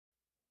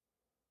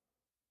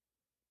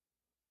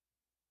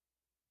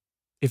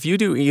If you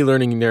do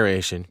e-learning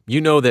narration, you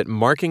know that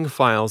marking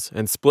files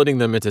and splitting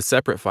them into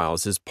separate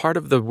files is part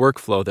of the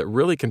workflow that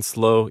really can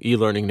slow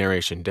e-learning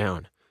narration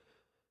down.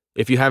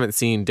 If you haven't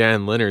seen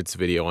Dan Leonard's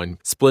video on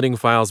splitting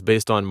files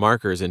based on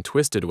markers in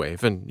Twisted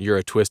Wave, and you're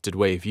a Twisted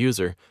Wave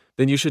user,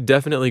 then you should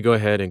definitely go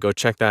ahead and go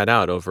check that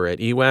out over at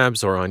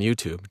eWabs or on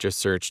YouTube. Just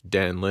search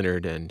Dan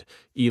Leonard and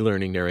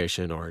e-learning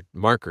narration or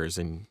markers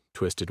in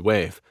Twisted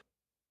Wave.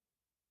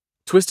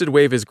 Twisted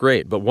Wave is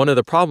great, but one of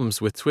the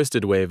problems with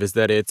Twisted Wave is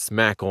that it's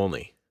Mac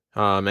only.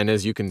 And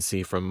as you can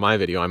see from my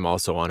video, I'm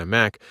also on a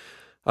Mac.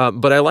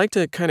 But I like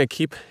to kind of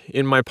keep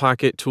in my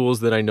pocket tools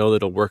that I know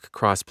that'll work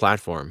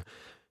cross-platform.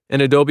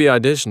 And Adobe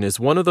Audition is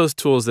one of those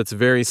tools that's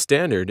very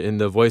standard in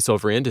the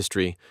voiceover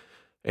industry.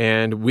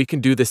 And we can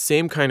do the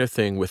same kind of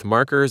thing with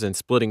markers and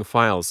splitting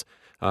files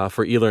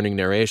for e-learning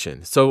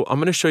narration. So I'm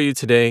going to show you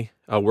today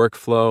a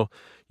workflow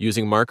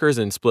using markers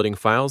and splitting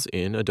files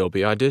in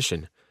Adobe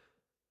Audition.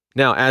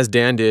 Now, as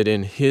Dan did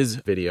in his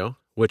video,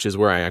 which is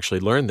where I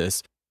actually learned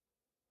this,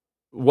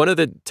 one of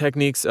the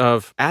techniques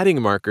of adding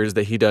markers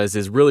that he does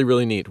is really,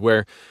 really neat,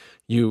 where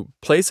you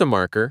place a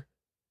marker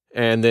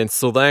and then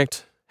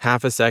select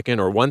half a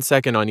second or 1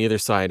 second on either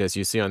side, as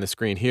you see on the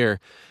screen here,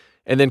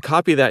 and then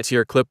copy that to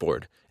your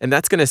clipboard. And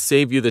that's going to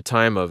save you the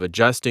time of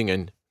adjusting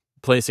and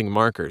placing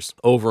markers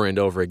over and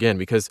over again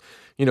because,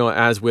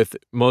 as with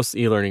most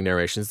e-learning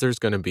narrations, there's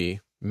going to be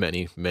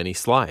many, many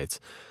slides.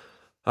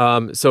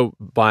 So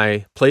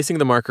by placing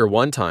the marker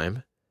one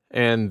time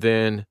and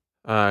then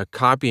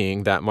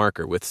copying that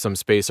marker with some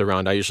space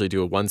around, I usually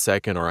do a 1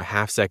 second or a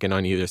half second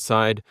on either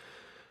side,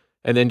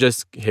 and then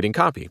just hitting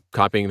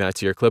copying that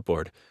to your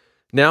clipboard.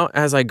 Now,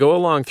 as I go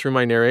along through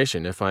my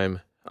narration, if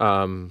I'm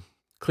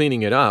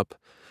cleaning it up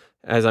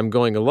as I'm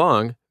going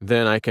along,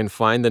 then I can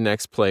find the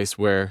next place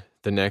where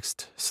the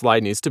next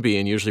slide needs to be.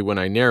 And usually when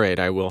I narrate,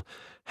 I will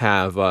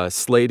have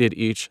slated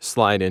each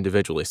slide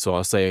individually. So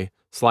I'll say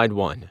slide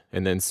 1,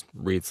 and then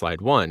read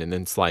slide 1, and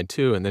then slide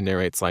 2, and then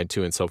narrate slide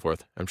 2, and so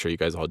forth. I'm sure you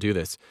guys all do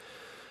this.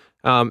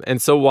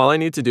 And so all I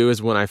need to do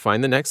is when I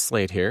find the next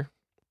slate here,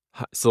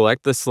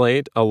 select the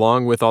slate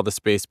along with all the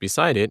space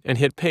beside it, and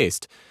hit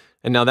paste.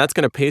 And now that's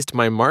going to paste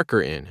my marker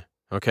in,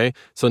 okay?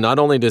 So not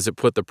only does it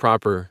put the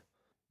proper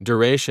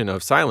duration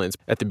of silence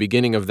at the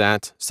beginning of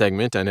that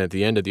segment and at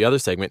the end of the other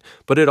segment,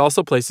 but it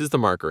also places the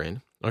marker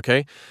in,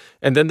 okay?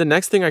 And then the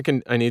next thing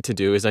I need to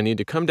do is I need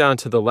to come down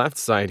to the left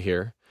side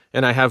here,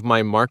 and I have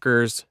my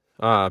markers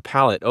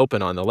palette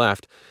open on the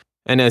left.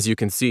 And as you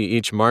can see,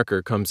 each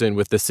marker comes in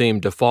with the same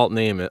default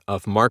name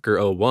of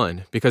marker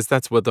 01 because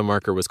that's what the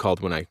marker was called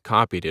when I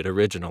copied it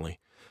originally.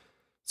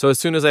 So as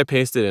soon as I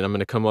paste it in, I'm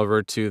going to come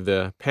over to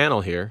the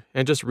panel here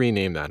and just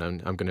rename that. I'm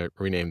going to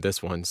rename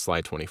this one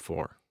slide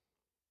 24.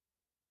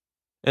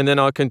 And then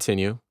I'll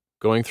continue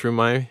going through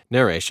my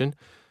narration,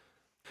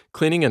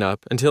 cleaning it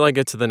up until I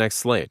get to the next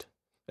slate.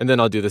 And then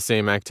I'll do the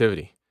same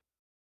activity.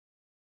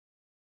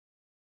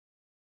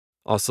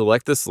 I'll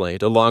select the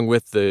slate along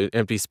with the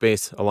empty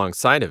space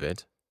alongside of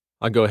it.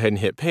 I'll go ahead and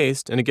hit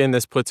paste. And again,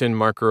 this puts in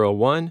marker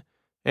 01,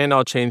 and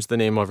I'll change the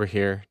name over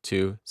here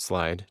to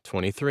slide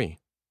 23.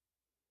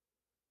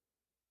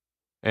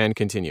 And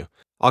continue.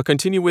 I'll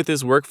continue with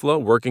this workflow,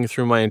 working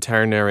through my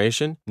entire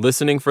narration,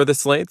 listening for the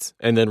slates,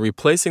 and then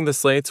replacing the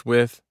slates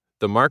with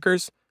the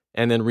markers,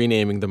 and then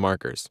renaming the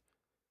markers.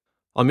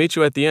 I'll meet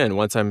you at the end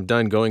once I'm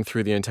done going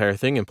through the entire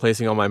thing and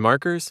placing all my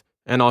markers,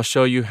 and I'll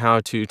show you how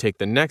to take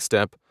the next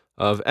step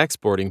of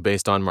exporting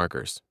based on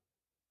markers.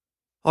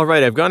 All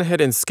right, I've gone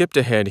ahead and skipped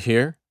ahead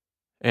here,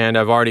 and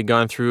I've already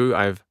gone through,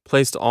 I've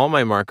placed all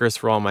my markers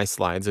for all my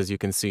slides, as you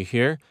can see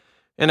here,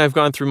 and I've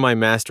gone through my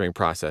mastering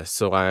process.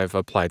 So I've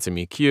applied some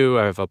EQ,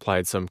 I've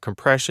applied some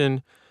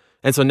compression,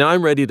 and so now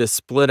I'm ready to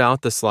split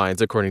out the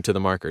slides according to the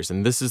markers.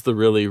 And this is the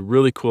really,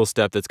 really cool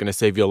step that's going to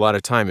save you a lot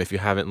of time if you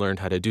haven't learned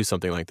how to do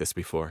something like this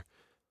before.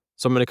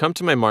 So I'm going to come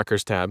to my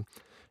markers tab,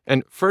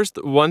 and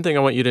first, one thing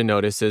I want you to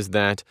notice is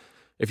that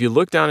if you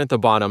look down at the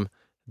bottom,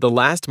 the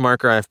last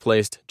marker I've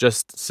placed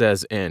just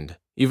says end.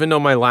 Even though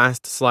my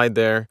last slide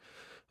there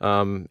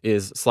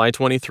is slide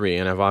 23,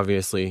 and I've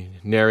obviously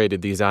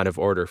narrated these out of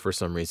order for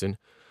some reason.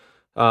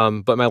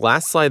 But my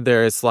last slide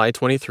there is slide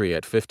 23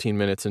 at 15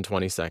 minutes and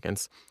 20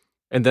 seconds.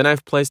 And then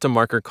I've placed a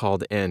marker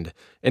called end.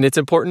 And it's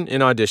important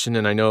in Audition,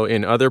 and I know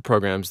in other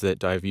programs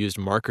that I've used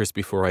markers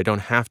before, I don't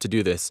have to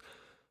do this.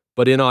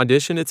 But in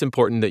Audition, it's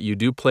important that you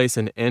do place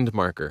an end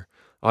marker.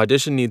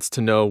 Audition needs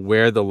to know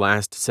where the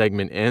last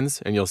segment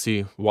ends, and you'll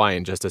see why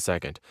in just a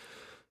second.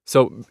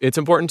 So it's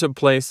important to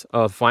place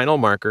a final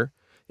marker.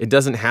 It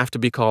doesn't have to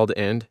be called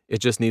end. It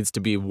just needs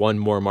to be one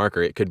more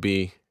marker. It could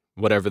be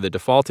whatever the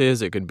default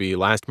is. It could be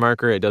last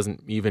marker. It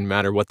doesn't even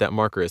matter what that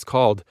marker is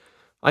called.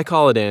 I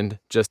call it end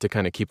just to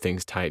kind of keep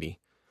things tidy.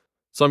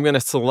 So I'm going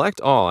to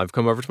select all. I've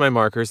come over to my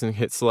markers and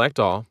hit select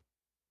all.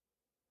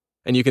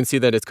 And you can see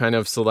that it's kind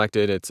of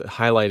selected. It's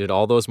highlighted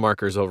all those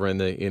markers over in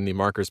the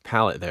markers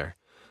palette there.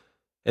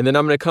 And then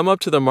I'm going to come up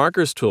to the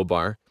markers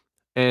toolbar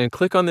and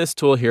click on this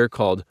tool here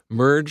called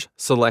Merge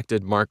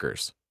Selected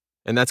Markers.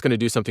 And that's going to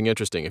do something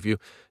interesting. If you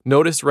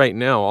notice right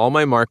now, all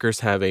my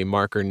markers have a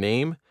marker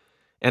name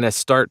and a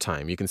start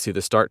time. You can see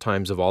the start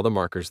times of all the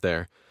markers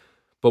there.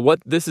 But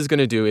what this is going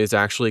to do is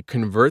actually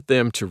convert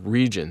them to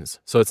regions.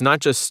 So it's not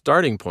just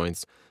starting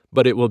points,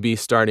 but it will be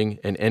starting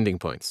and ending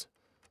points.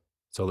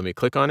 So let me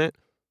click on it.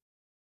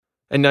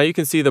 And now you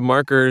can see the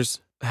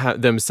markers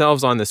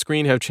themselves on the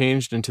screen have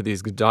changed into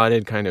these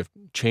dotted kind of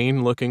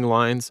chain-looking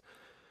lines.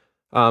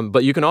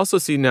 But you can also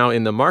see now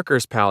in the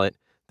markers palette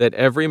that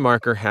every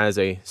marker has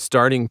a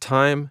starting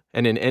time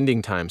and an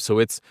ending time. So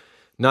it's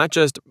not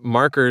just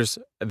markers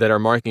that are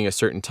marking a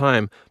certain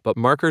time, but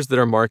markers that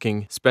are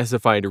marking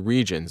specified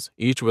regions,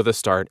 each with a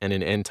start and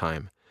an end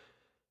time.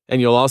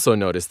 And you'll also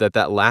notice that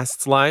that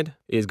last slide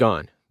is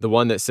gone. The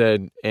one that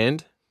said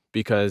end,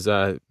 because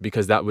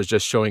that was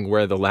just showing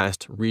where the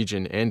last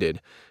region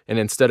ended. And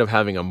instead of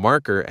having a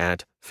marker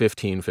at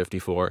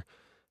 1554,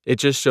 it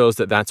just shows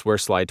that that's where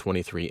slide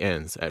 23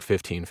 ends, at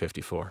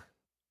 1554.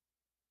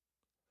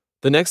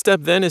 The next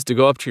step then is to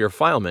go up to your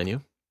File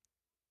menu,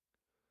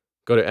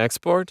 go to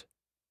Export,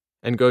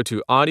 and go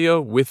to Audio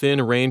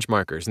Within Range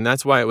Markers. And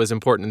that's why it was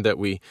important that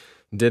we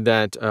did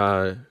that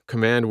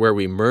command where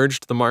we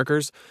merged the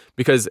markers,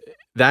 because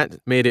that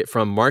made it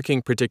from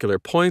marking particular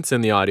points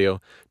in the audio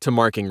to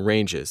marking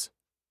ranges.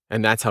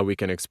 And that's how we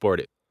can export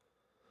it.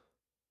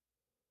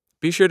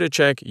 Be sure to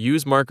check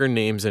Use Marker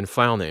Names and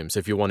File Names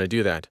if you want to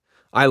do that.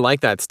 I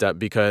like that step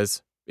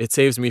because it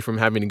saves me from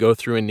having to go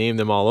through and name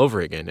them all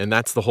over again. And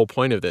that's the whole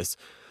point of this.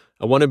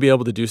 I want to be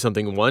able to do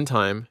something one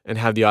time and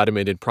have the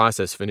automated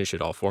process finish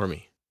it all for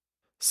me.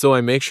 So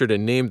I make sure to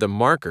name the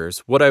markers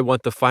what I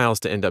want the files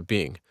to end up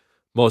being.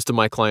 Most of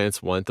my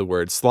clients want the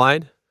word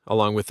slide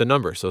along with the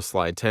number, so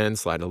slide 10,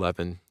 slide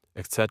 11,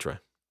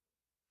 etc.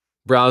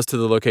 Browse to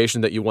the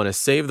location that you want to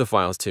save the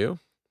files to,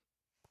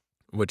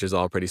 which is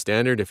all pretty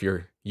standard. If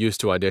you're used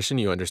to Audition,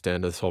 you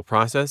understand this whole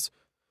process.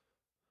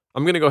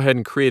 I'm going to go ahead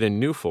and create a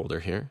new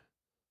folder here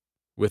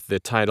with the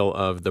title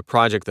of the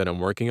project that I'm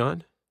working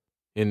on,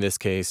 in this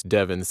case,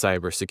 Devon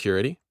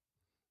Cybersecurity.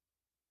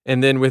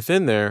 And then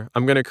within there,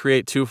 I'm going to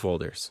create two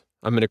folders.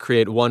 I'm going to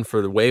create one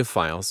for the WAV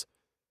files,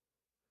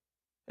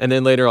 and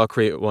then later I'll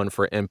create one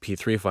for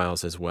MP3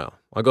 files as well.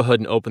 I'll go ahead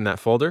and open that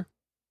folder.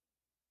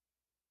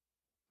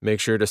 Make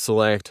sure to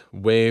select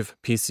WAV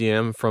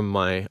PCM from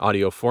my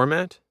audio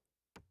format,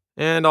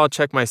 and I'll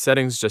check my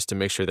settings just to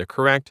make sure they're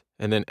correct,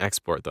 and then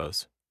export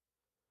those.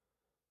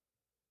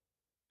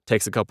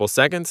 Takes a couple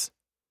seconds,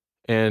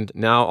 and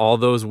now all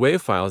those WAV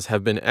files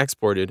have been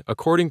exported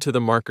according to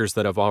the markers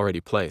that I've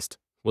already placed.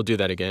 We'll do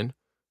that again.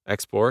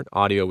 Export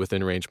Audio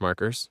Within Range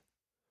Markers.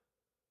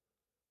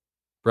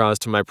 Browse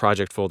to my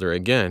project folder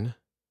again.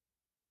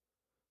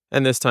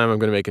 And this time I'm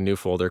going to make a new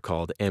folder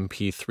called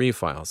MP3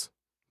 files.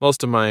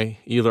 Most of my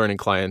e-learning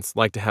clients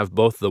like to have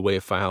both the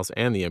WAV files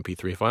and the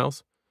MP3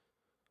 files.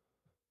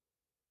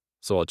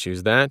 So I'll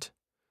choose that.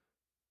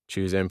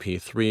 Choose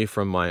MP3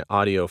 from my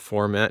audio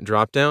format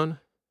dropdown.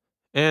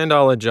 And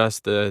I'll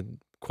adjust the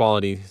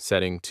quality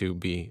setting to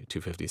be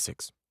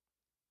 256.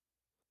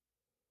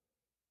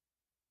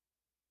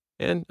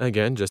 And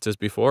again, just as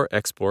before,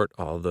 export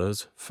all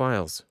those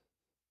files.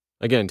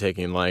 Again,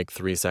 taking like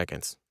 3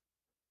 seconds.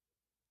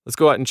 Let's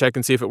go out and check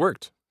and see if it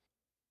worked.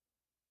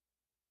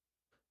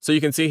 So you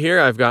can see here,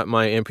 I've got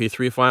my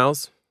MP3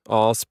 files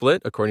all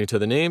split according to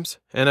the names,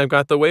 and I've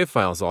got the WAV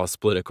files all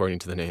split according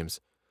to the names.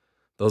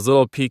 Those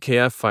little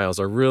PKF files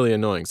are really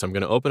annoying, so I'm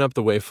going to open up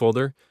the WAV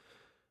folder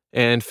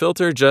and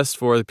filter just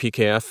for the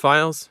PKF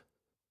files.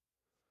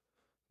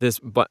 This,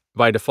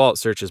 by default,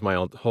 searches my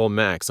whole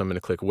Mac, so I'm going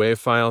to click WAV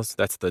files.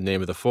 That's the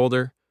name of the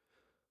folder.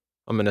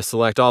 I'm going to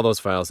select all those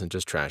files and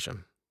just trash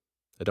them.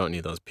 I don't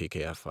need those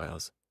PKF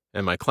files.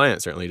 And my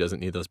client certainly doesn't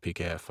need those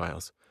PKF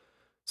files.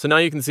 So now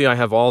you can see I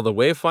have all the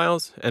WAV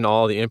files and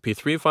all the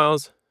MP3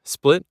 files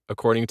split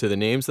according to the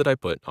names that I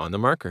put on the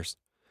markers.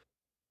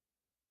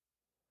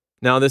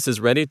 Now this is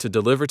ready to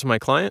deliver to my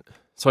client.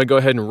 So I go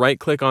ahead and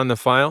right-click on the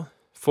file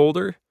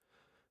folder,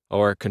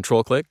 or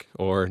control-click,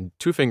 or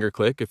two-finger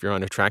click if you're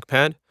on a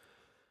trackpad.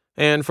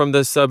 And from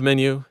the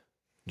submenu,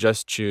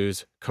 just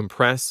choose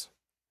Compress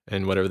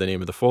and whatever the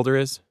name of the folder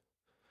is.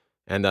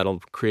 And that'll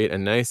create a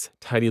nice,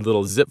 tidy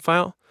little zip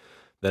file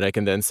that I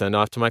can then send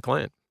off to my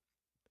client.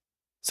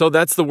 So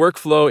that's the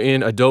workflow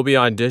in Adobe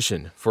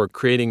Audition for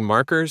creating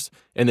markers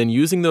and then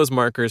using those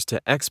markers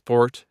to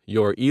export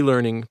your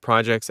e-learning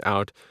projects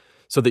out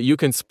so that you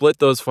can split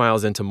those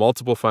files into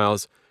multiple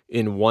files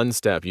in one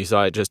step. You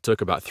saw it just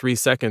took about 3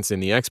 seconds in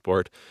the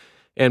export.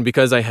 And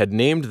because I had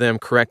named them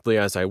correctly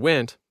as I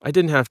went, I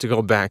didn't have to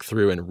go back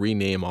through and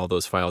rename all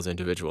those files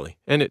individually.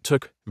 And it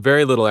took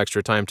very little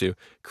extra time to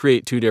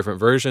create 2 different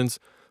versions,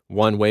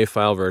 one WAV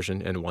file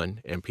version and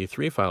one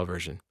MP3 file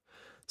version.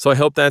 So I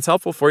hope that's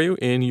helpful for you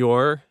in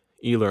your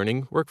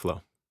e-learning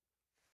workflow.